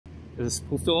Is this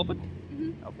pool still open?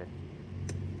 Mm-hmm. Okay.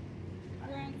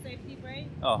 We're on safety brake.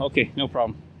 Oh, okay, no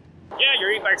problem. Yeah,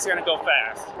 your e-bike's gonna go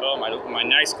fast. Oh, my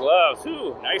nice gloves.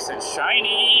 Ooh, nice and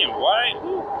shiny and white.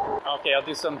 Ooh. Okay, I'll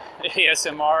do some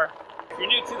ASMR. If you're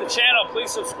new to the channel, please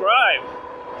subscribe.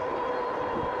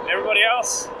 And everybody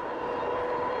else,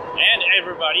 and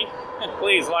everybody,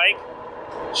 please like,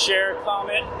 share,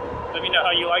 comment. Let me know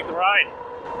how you like the ride.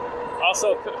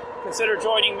 Also, consider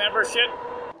joining membership.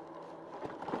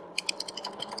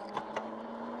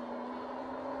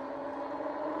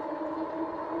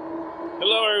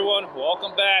 Hello everyone,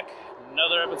 welcome back.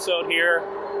 Another episode here.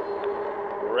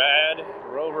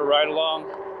 Radrover Ride Along.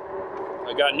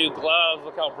 I got new gloves,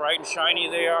 look how bright and shiny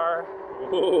they are.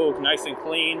 Ooh, nice and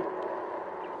clean.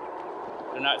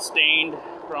 They're not stained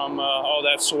from all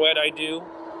that sweat I do.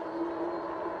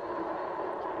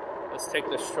 Let's take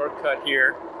the shortcut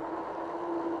here.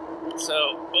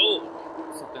 So, oh,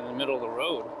 something in the middle of the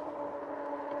road.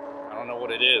 I don't know what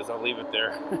it is, I'll leave it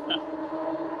there.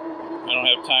 I don't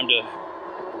have time to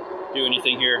do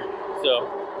anything here. So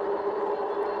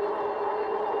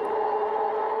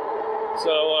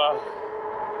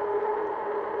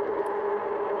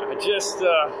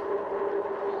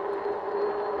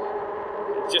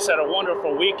I just had a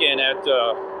wonderful weekend at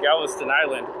Galveston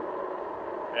Island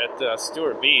at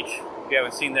Stewart Beach. If you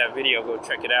haven't seen that video, go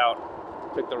check it out.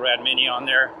 Took the Rad Mini on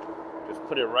there, just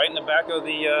put it right in the back of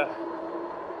the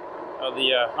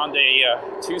Hyundai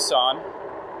Tucson,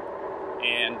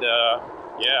 and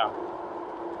yeah,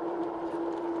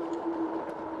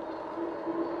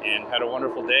 and had a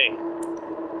wonderful day.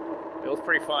 It was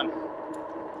pretty fun.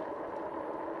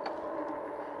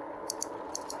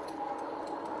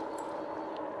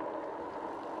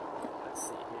 Let's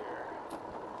see here.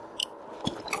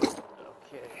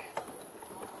 Okay.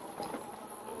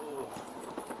 Ooh.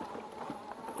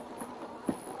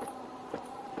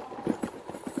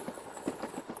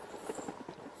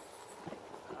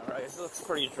 All right, it looks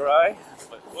pretty dry,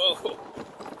 but whoa,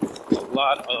 a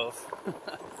lot of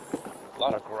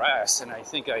grass, and I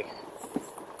think I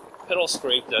pedal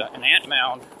scraped an ant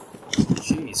mound.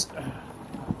 Jeez,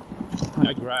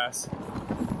 high grass.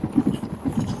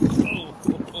 Oh.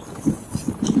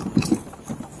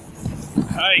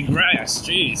 High grass.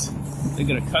 Jeez, they're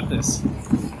gonna cut this.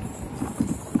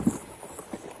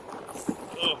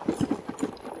 Oh.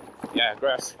 Yeah,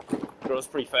 grass grows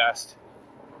pretty fast.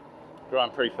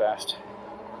 Growing pretty fast.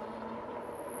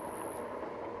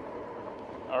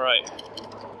 All right. I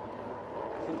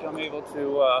think I'm able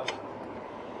to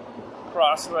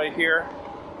cross right here.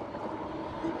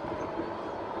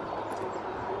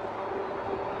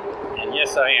 And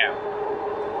yes, I am.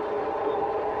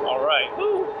 All right.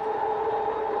 Woo.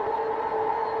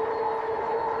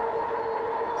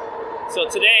 So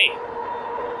today,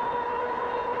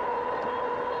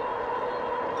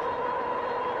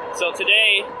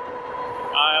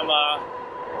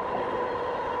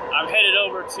 I'm headed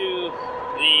over to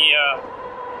the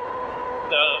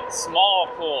small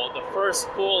pool, the first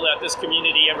pool that this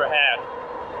community ever had.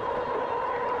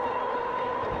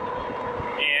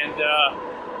 And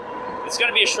it's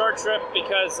gonna be a short trip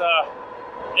because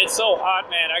it's so hot,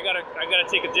 man. I gotta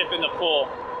take a dip in the pool.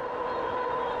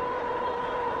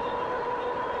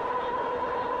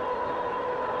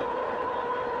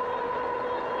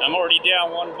 I'm already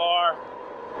down one bar.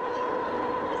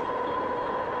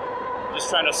 Just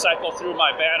trying to cycle through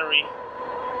my battery.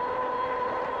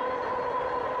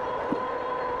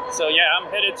 So yeah, I'm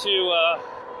headed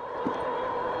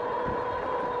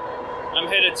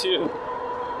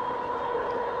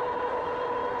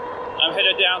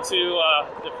down to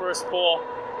the first pool.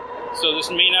 So this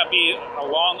may not be a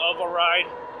long of a ride,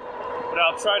 but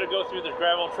I'll try to go through the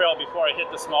gravel trail before I hit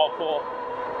the small pool,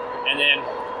 and then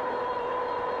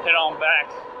head on back.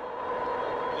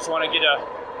 Just want to get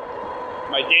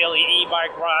my daily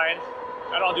e-bike ride.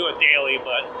 I don't do it daily,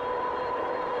 but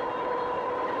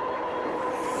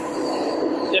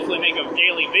definitely make a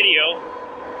daily video.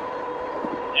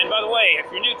 And by the way, if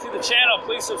you're new to the channel,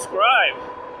 please subscribe.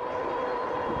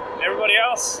 And everybody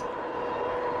else,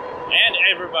 and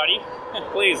everybody,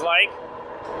 please like,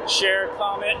 share,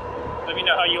 comment. Let me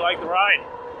know how you like the ride.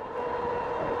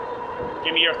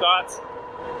 Give me your thoughts,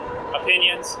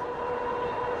 opinions.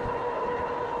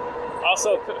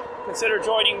 Also, consider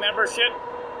joining membership.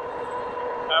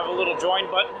 I have a little join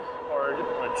button, or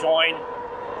a join.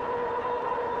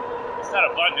 It's not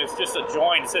a button, it's just a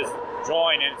join. It says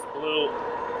join and it's blue.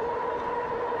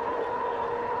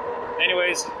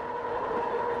 Anyways,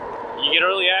 you get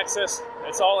early access.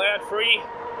 It's all ad-free.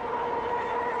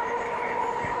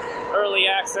 Early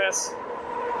access.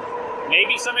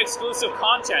 maybe some exclusive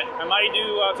content. I might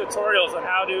do tutorials on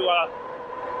how to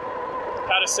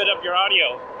set up your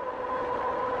audio.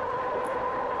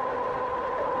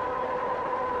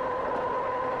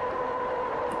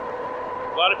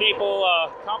 A lot of people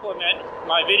compliment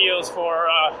my videos for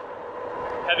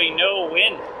having no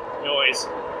wind noise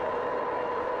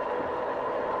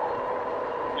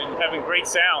and having great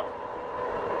sound.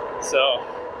 So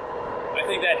I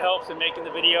think that helps in making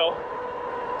the video.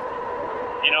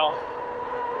 You know,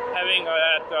 having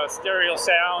that stereo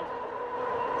sound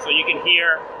so you can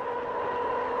hear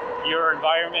your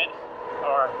environment,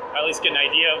 or at least get an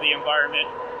idea of the environment.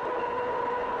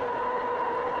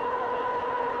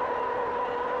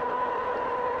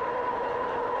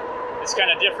 It's kind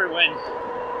of different when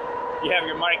you have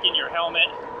your mic in your helmet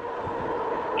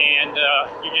and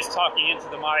you're just talking into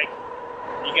the mic.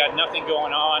 You got nothing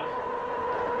going on,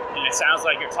 and it sounds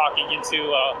like you're talking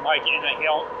into a mic in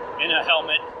a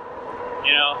helmet.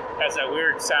 You know, has that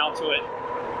weird sound to it.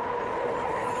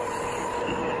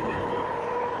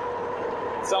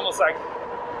 It's almost like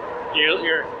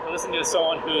you're listening to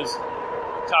someone who's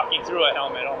talking through a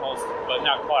helmet almost, but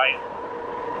not quite.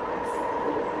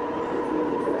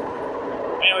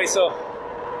 Anyway, so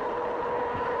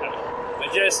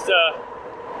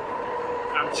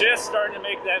I'm just starting to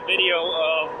make that video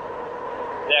of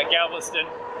that Galveston.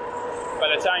 By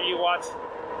the time you watch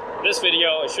this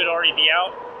video, it should already be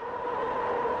out.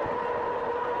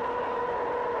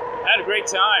 I had a great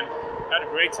time.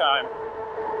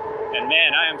 And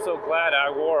man, I am so glad I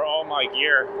wore all my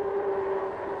gear.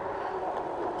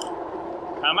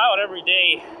 I'm out every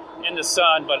day in the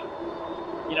sun, but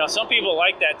you know, some people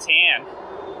like that tan.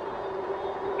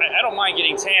 I don't mind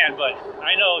getting tan, but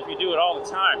I know if you do it all the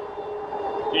time,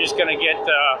 you're just gonna get,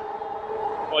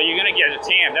 well, you're gonna get a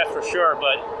tan, that's for sure,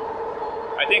 but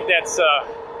I think that's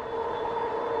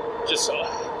just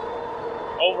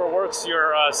overworks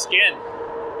your skin.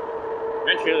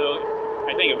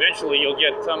 Eventually you'll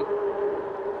get some,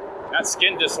 not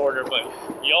skin disorder, but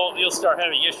you'll start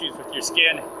having issues with your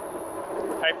skin.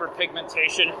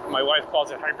 Hyperpigmentation. My wife calls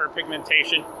it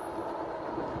hyperpigmentation.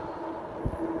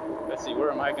 Let's see, where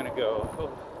am I gonna go?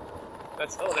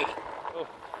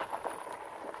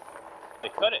 They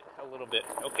cut it a little bit.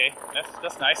 Okay,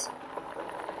 that's nice.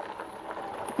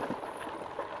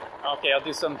 Okay, I'll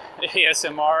do some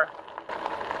ASMR.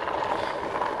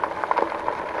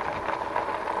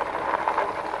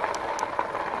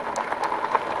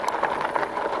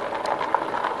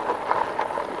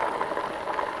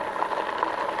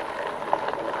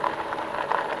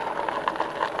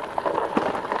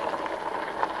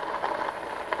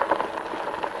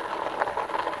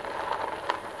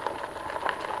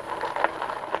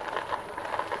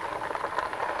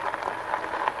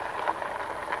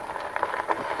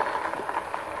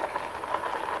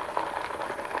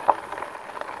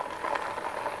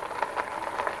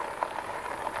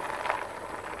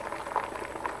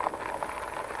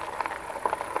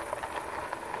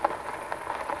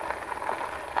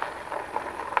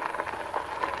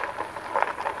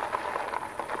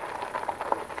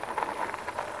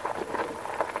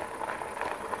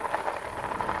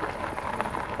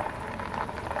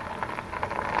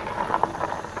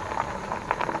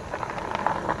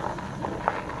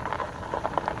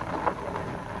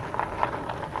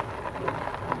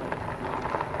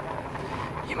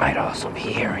 You might also be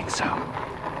hearing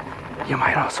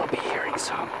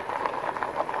some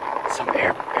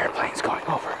airplanes going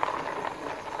over.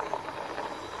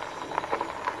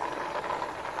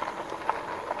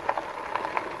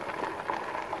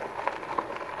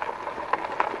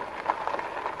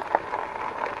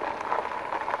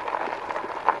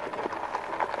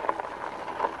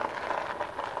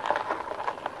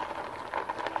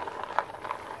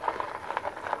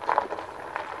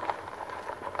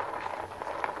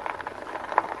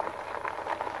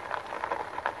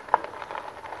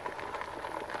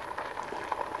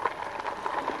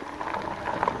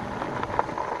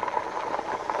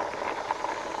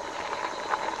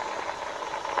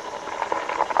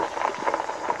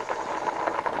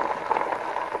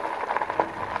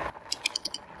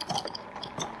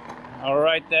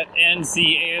 Alright, that ends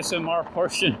the ASMR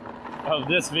portion of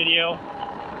this video.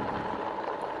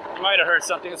 You might have heard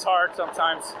something. It's hard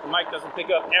sometimes. The mic doesn't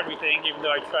pick up everything, even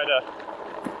though I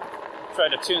try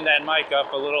to tune that mic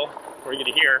up a little for you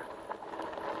to hear.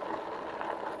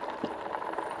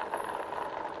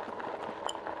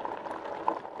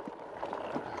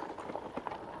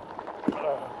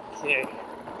 Okay.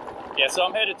 Yeah, so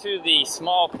I'm headed to the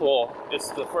small pool.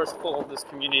 It's the first pool this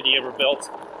community ever built.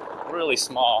 Really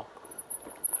small.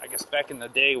 I guess back in the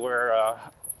day where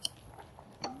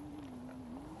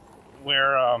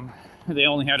they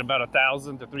only had about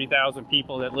 1,000 to 3,000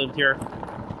 people that lived here.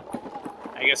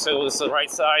 I guess it was the right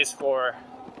size for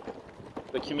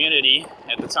the community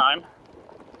at the time.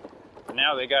 But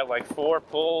now they got like 4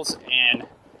 pools and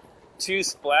 2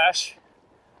 splash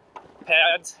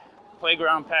pads,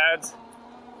 playground pads.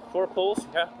 4 pools,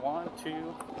 yeah, 1,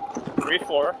 2, 3,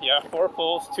 4, yeah, 4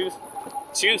 pools,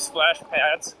 2 splash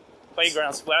pads,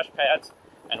 playground splash pads,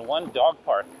 and 1 dog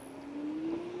park.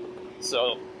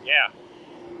 So, yeah.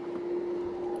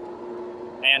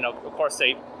 And of course,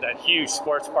 that huge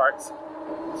sports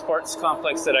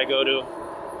complex that I go to.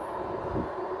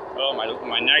 Oh,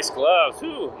 my nice gloves,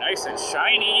 ooh, nice and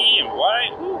shiny and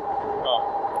white. Ooh.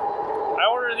 Oh, I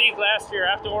ordered these last year.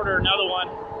 I have to order another one.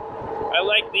 I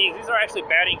like these. These are actually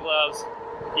batting gloves.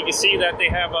 You can see that they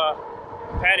have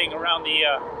padding around the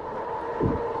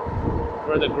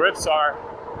where the grips are,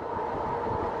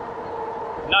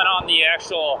 not on the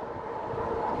actual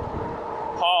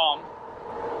palm.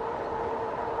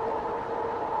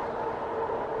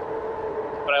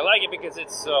 But I like it because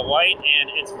it's white and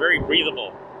it's very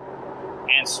breathable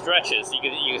and stretches. You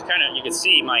can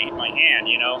see my hand,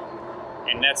 you know,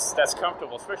 and that's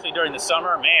comfortable, especially during the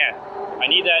summer. Man, I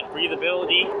need that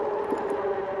breathability.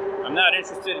 I'm not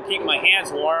interested in keeping my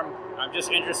hands warm. I'm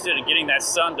just interested in getting that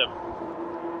sun to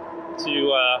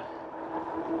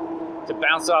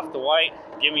bounce off the white,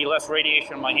 give me less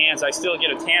radiation on my hands. I still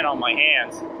get a tan on my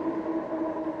hands.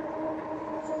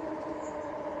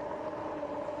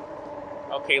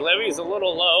 Okay, levee is a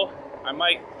little low. I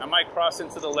might cross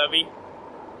into the levee,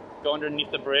 go underneath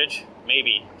the bridge.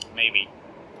 Maybe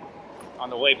on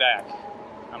the way back,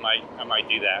 I might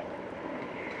do that.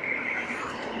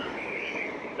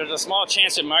 There's a small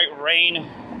chance it might rain,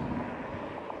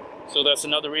 so that's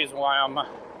another reason why I'm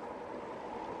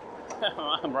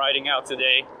I'm riding out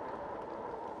today.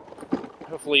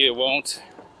 Hopefully it won't.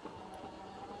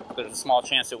 There's a small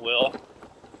chance it will.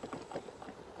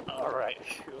 All right.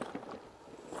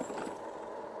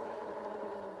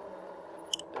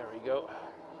 There we go.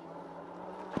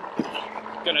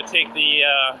 Gonna take the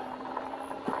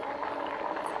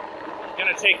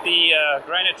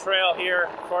granite trail here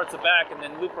towards the back and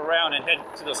then loop around and head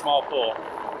to the small pool.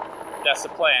 That's the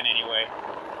plan anyway.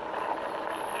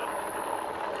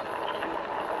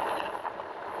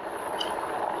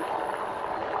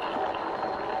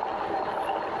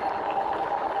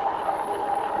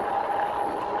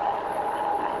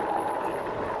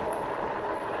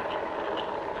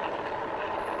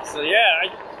 So yeah,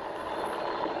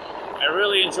 I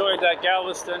really enjoyed that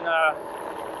Galveston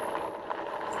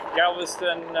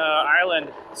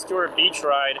Island Stewart Beach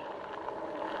ride.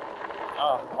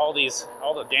 Oh, all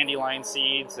the dandelion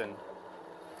seeds and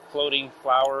floating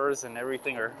flowers and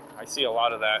everything I see a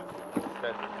lot of that.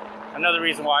 Another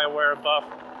reason why I wear a buff.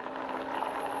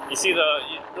 You see the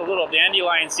little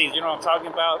dandelion seeds, you know what I'm talking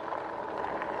about?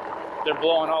 They're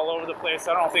blowing all over the place.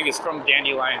 I don't think it's from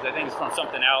dandelions. I think it's from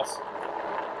something else.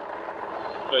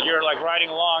 But you're like riding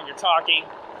along, you're talking,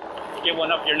 you get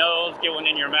one up your nose, get one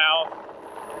in your mouth.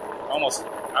 Almost,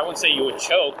 I wouldn't say you would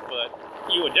choke, but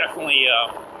you would definitely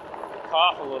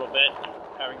cough a little bit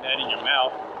having that in your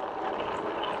mouth.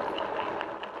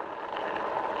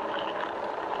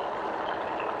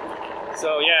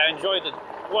 So yeah, I enjoyed the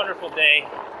wonderful day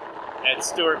at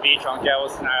Stewart Beach on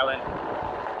Galveston Island.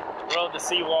 Rode the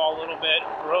seawall a little bit,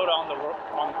 rode on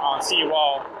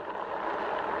seawall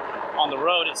on the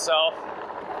road itself.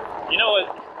 You know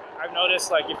what I've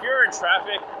noticed, like if you're in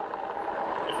traffic,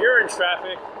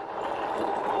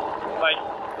 like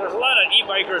there's a lot of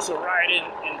e-bikers who ride in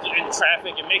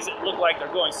traffic. It makes it look like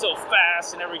they're going so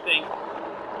fast and everything.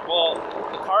 Well,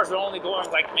 the cars are only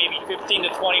going like maybe 15 to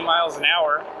 20 miles an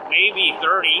hour, maybe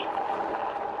 30.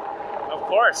 Of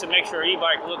course, it makes your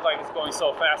e-bike look like it's going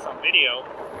so fast on video.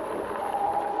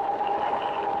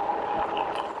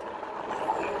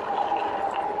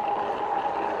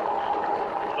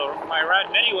 My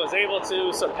Rad Mini was able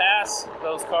to surpass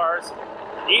those cars,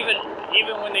 even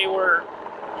when they were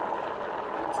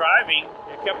driving.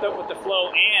 It kept up with the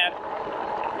flow and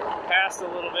passed a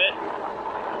little bit,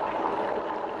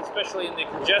 especially in the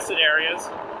congested areas.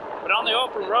 But on the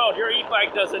open road, your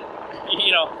e-bike doesn't,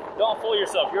 you know, don't fool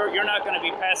yourself. You're not going to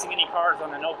be passing any cars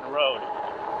on an open road.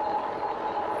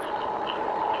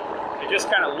 It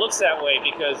just kind of looks that way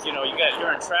because, you know,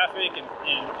 you're in traffic and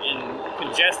in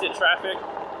congested traffic.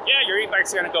 Yeah, your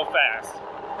e-bike's gonna go fast.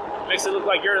 Makes it look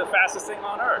like you're the fastest thing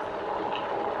on earth.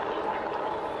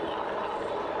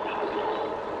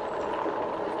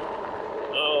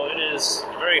 Oh, it is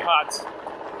very hot.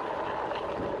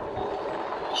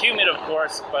 Humid, of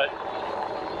course, but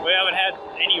we haven't had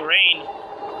any rain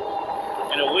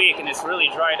in a week, and it's really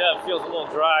dried up. Feels a little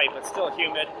dry, but still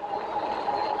humid.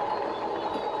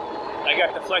 I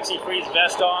got the FlexiFreeze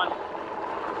vest on.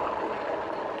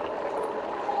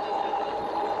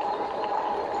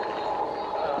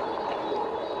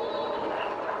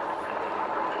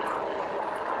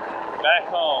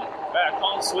 Back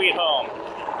home, sweet home.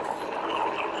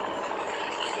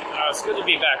 It's good to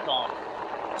be back home.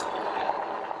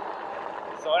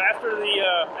 So after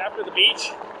the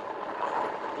beach,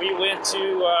 we went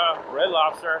to Red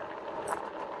Lobster.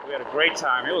 We had a great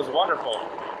time. It was wonderful.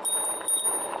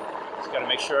 Just got to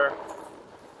make sure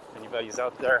anybody's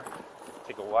out there.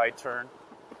 Take a wide turn.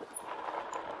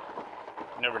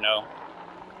 You never know.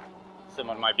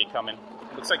 Someone might be coming.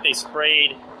 Looks like they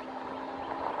sprayed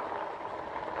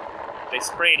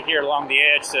here along the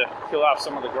edge to kill off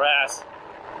some of the grass.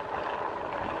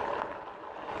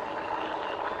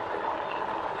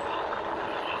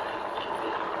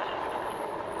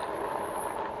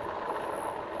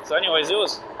 So anyways,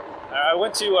 I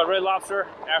went to Red Lobster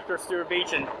after Stewart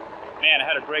Beach, and man, I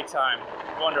had a great time.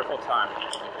 Wonderful time.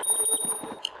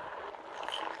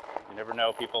 You never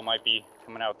know, people might be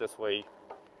coming out this way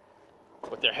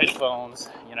with their headphones,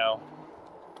 you know.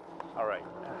 All right,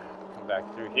 come back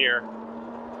through here.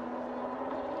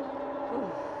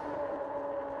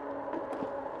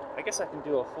 I guess I can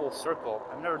do a full circle.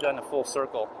 I've never done a full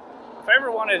circle. If I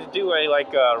ever wanted to do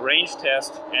a range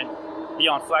test and be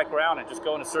on flat ground and just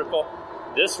go in a circle,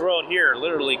 this road here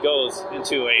literally goes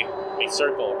into a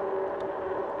circle,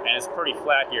 and it's pretty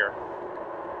flat here.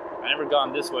 I've never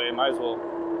gone this way. Might as well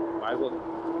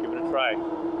give it a try.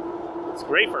 It's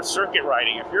great for circuit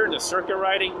riding. If you're into circuit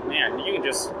riding, man, you can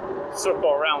just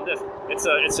circle around this.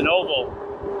 It's an oval.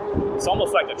 It's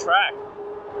almost like a track.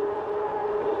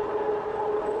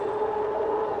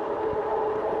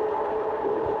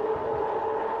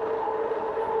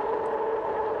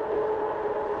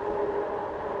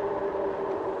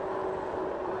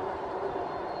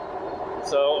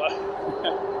 So,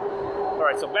 all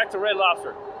right, so back to Red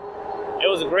Lobster. It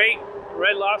was a great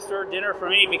Red Lobster dinner for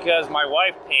me because my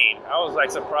wife paid. I was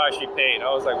like surprised she paid.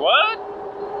 I was like, what?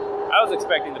 I was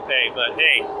expecting to pay, but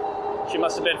hey, she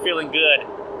must have been feeling good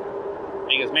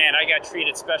because, man, I got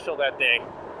treated special that day.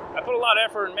 I put a lot of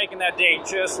effort in making that day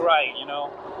just right, you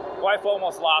know. Wife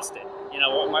almost lost it. You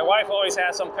know, my wife always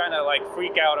has some kind of like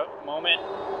freak out moment,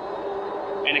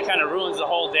 and it kind of ruins the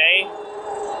whole day.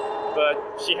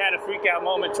 But she had a freak out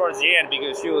moment towards the end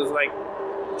because she was like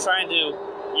trying to,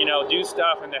 you know, do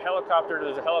stuff, and there's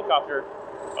a helicopter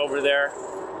over there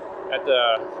at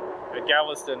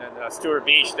Galveston and Stewart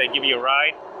Beach. They give you a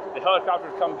ride. The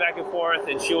helicopter would come back and forth,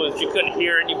 and she couldn't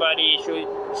hear anybody.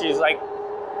 She's like,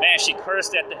 man, she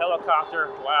cursed at the helicopter.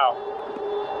 Wow.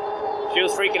 She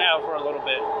was freaking out for a little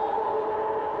bit.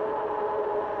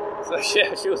 So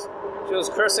yeah, she was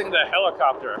cursing the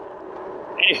helicopter.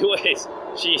 Anyways,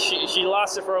 she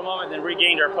lost it for a moment, then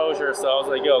regained her posture. So I was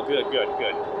like, yo, good.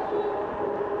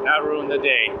 Not ruin the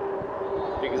day,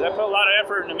 because I put a lot of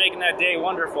effort into making that day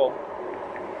wonderful.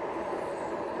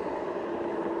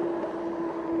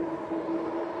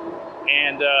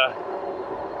 And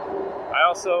I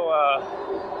also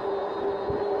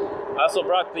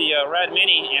brought the Rad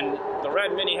Mini, and the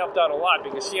Rad Mini helped out a lot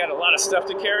because she had a lot of stuff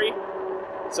to carry.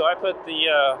 So I put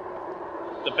the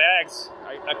bags.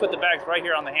 I put the bags right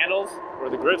here on the handles where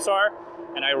the grips are,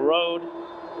 and I rode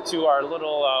to our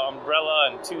little umbrella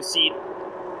and 2-seat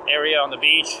area on the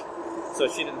beach, so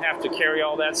she didn't have to carry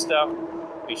all that stuff,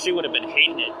 because she would have been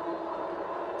hating it.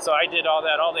 So I did all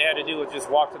that. All they had to do was just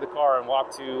walk to the car and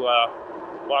walk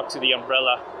to the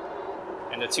umbrella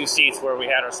and the 2 seats where we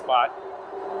had our spot.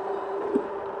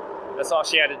 That's all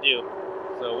she had to do.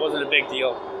 So it wasn't a big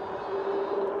deal.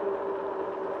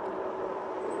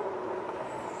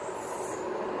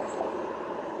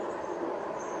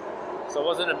 So it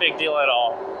wasn't a big deal at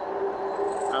all.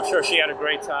 I'm sure she had a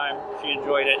great time. She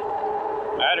enjoyed it.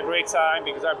 I had a great time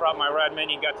because I brought my Rad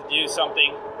Mini and got to do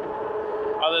something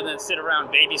other than sit around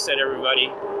babysit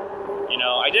everybody. You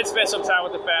know, I did spend some time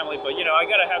with the family, but you know, I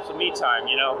gotta have some me time,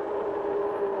 you know.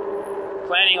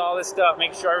 Planning all this stuff,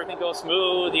 making sure everything goes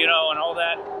smooth, you know, and all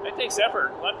that. It takes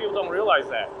effort. A lot of people don't realize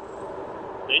that.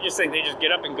 They just think they just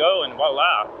get up and go and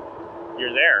voila,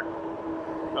 you're there.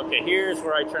 Okay, here's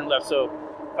where I turn left. So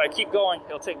if I keep going,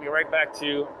 it'll take me right back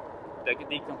to the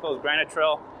decomposed granite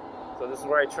trail. So this is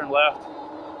where I turn left.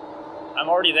 I'm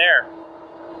already there.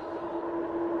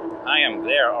 I am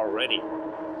there already.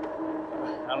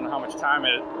 I don't know how much time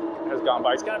it has gone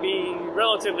by. It's going to be a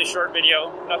relatively short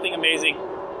video, nothing amazing.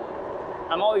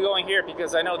 I'm only going here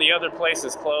because I know the other place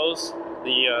is closed.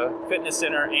 The fitness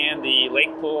center and the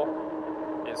lake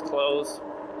pool is closed.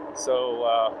 So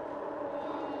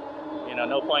you know,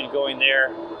 no point in going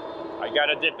there. I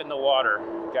gotta dip in the water.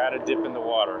 Gotta dip in the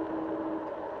water.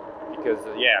 Because,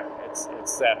 yeah, it's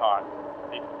that hot.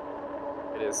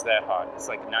 It is that hot. It's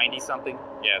like 90 something.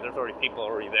 Yeah, there's already people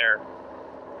already there.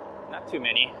 Not too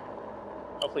many.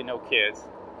 Hopefully no kids.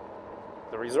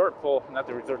 The resort pool, not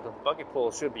the resort, the bucket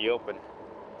pool should be open.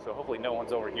 So hopefully no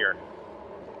one's over here.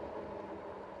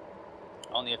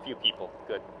 Only a few people.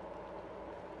 Good.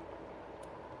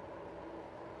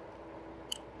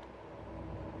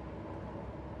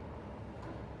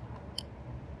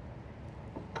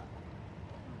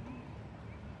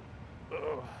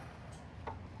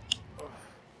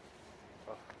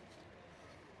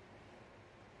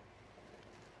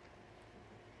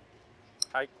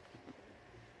 Hi.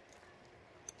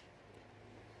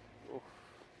 Oof.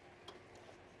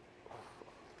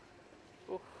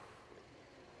 Oof.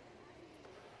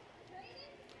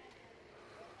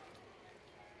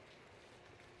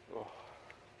 Oh.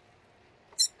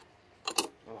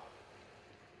 Oh.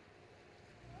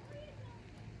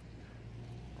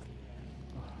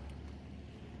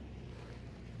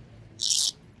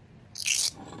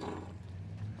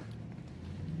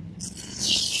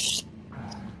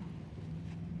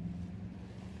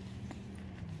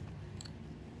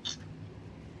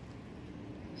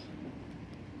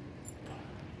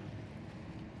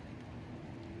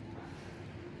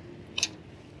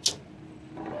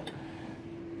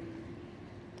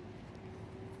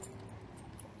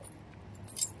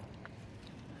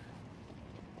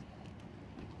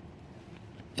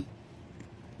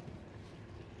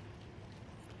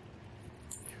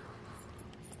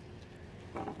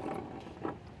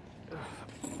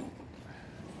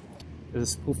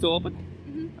 Is this pool still open?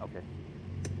 Mm-hmm. Okay.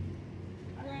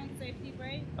 We're on safety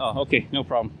break. Oh, okay, no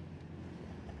problem.